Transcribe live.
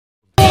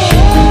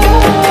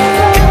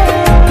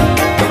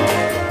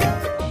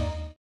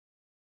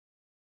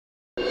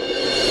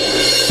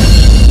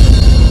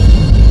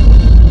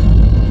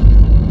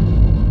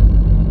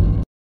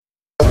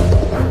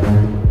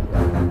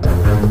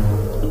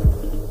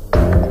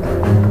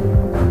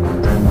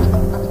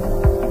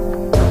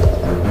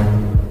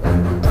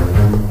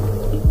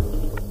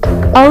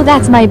Oh,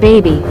 that's my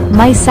baby,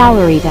 my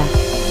Salarita.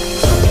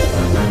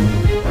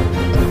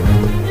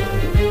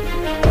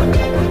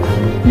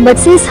 But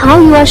sis, how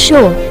you are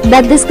sure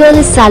that this girl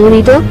is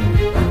Salarita?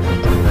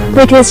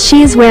 Because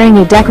she's wearing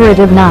a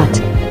decorative knot.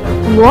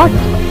 What?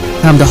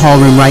 Come to hall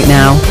room right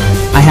now.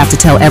 I have to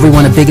tell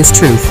everyone a biggest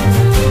truth.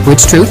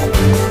 Which truth?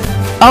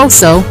 Oh,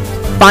 so,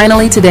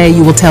 finally today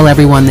you will tell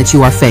everyone that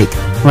you are fake,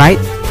 right?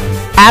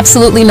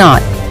 Absolutely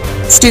not.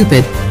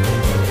 Stupid.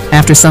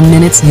 After some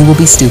minutes, you will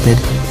be stupid.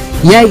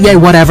 Yay,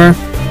 whatever.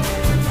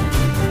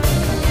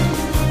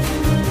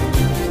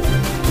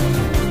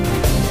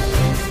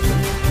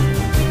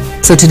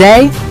 So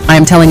today, I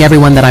am telling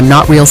everyone that I'm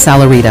not real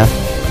Salarita.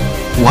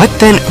 What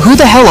then? Who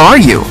the hell are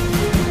you?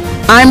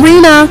 I'm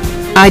Rina.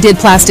 I did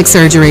plastic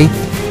surgery.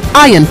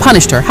 Ian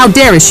punished her. How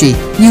dare is she?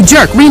 You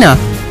jerk, Rina.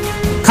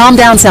 Calm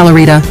down,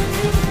 Salarita.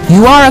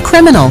 You are a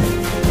criminal.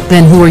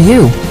 Then who are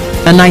you?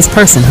 A nice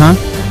person, huh?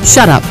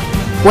 Shut up.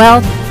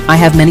 Well, I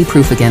have many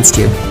proof against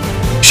you.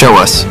 Show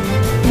us.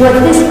 Well,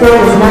 this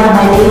girl is not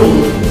my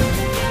baby.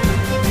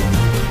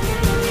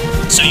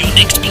 So your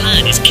next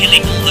plan is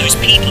killing all those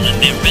people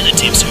and their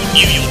relatives who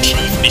knew your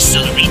truth, Miss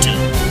Salarita.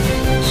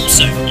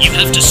 Also, you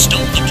have to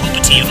stole the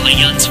property of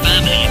Ayan's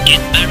family and get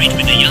married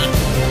with Ayan.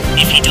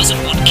 If he doesn't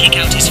want, kick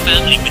out his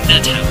family with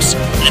that house,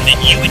 and then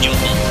you and your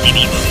mom be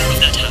the owner of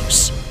that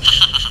house. Ha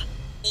ha ha.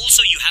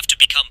 Also, you have to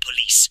become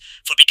police.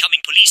 For becoming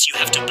police, you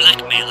have to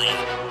blackmail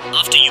Ayan.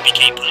 After you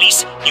became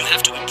police, you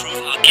have to improve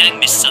our gang,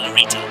 Miss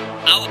Salarita.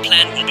 Our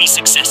plan will be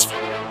successful.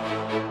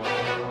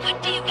 What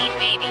do you mean,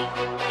 baby?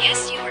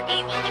 Yes, you are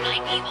evil and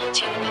I'm evil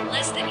too, but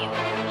less than you.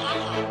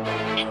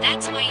 Haha. And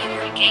that's why you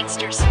are a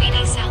gangster,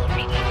 sweetie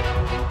Salarita.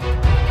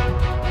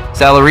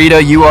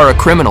 Salarita, you are a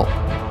criminal.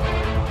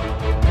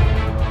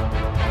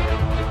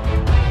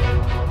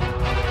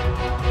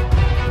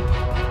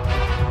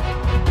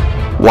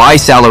 Why,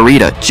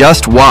 Salarita?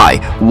 Just why?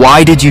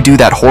 Why did you do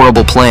that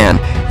horrible plan?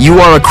 You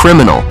are a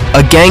criminal,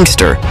 a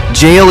gangster.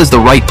 Jail is the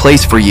right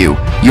place for you.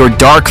 Your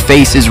dark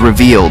face is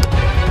revealed.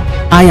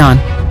 Ayan,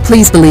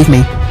 please believe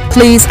me.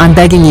 Please, I'm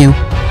begging you.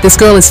 This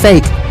girl is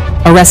fake.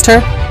 Arrest her,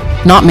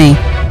 not me.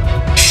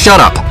 Shut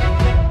up!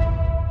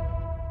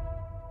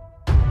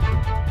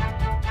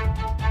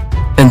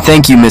 And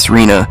thank you, Miss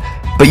Rina.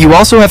 But you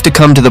also have to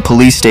come to the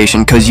police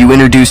station because you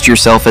introduced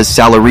yourself as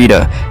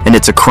Salarita, and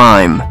it's a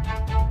crime.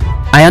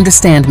 I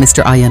understand,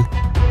 Mr. Ayan.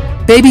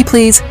 Baby,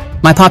 please.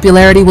 My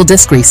popularity will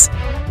decrease.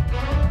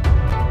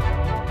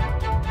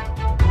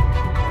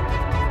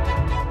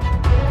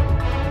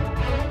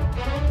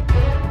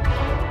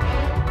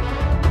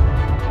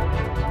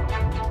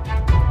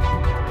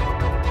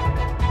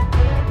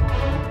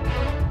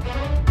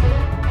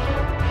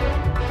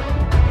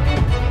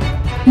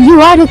 You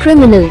are a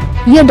criminal.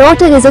 Your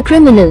daughter is a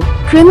criminal.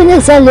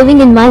 Criminals are living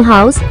in my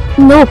house.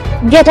 Nope.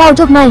 Get out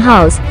of my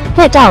house.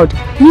 Get out.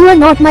 You are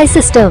not my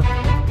sister.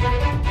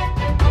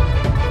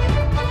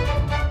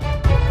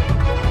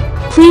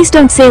 Please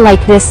don't say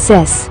like this,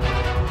 sis.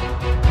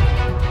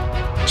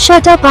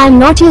 Shut up, I'm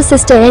not your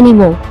sister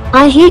anymore.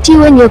 I hate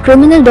you and your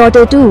criminal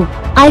daughter too.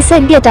 I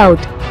said get out.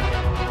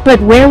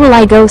 But where will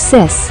I go,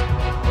 sis?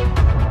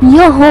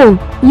 Your home.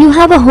 You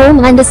have a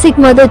home and a sick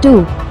mother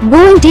too.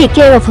 Go and take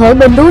care of her,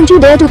 but don't you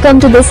dare to come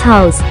to this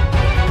house.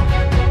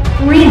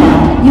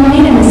 Rina, you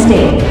made a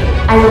mistake.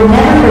 I will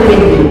never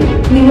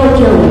forgive you. We will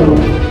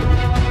kill you.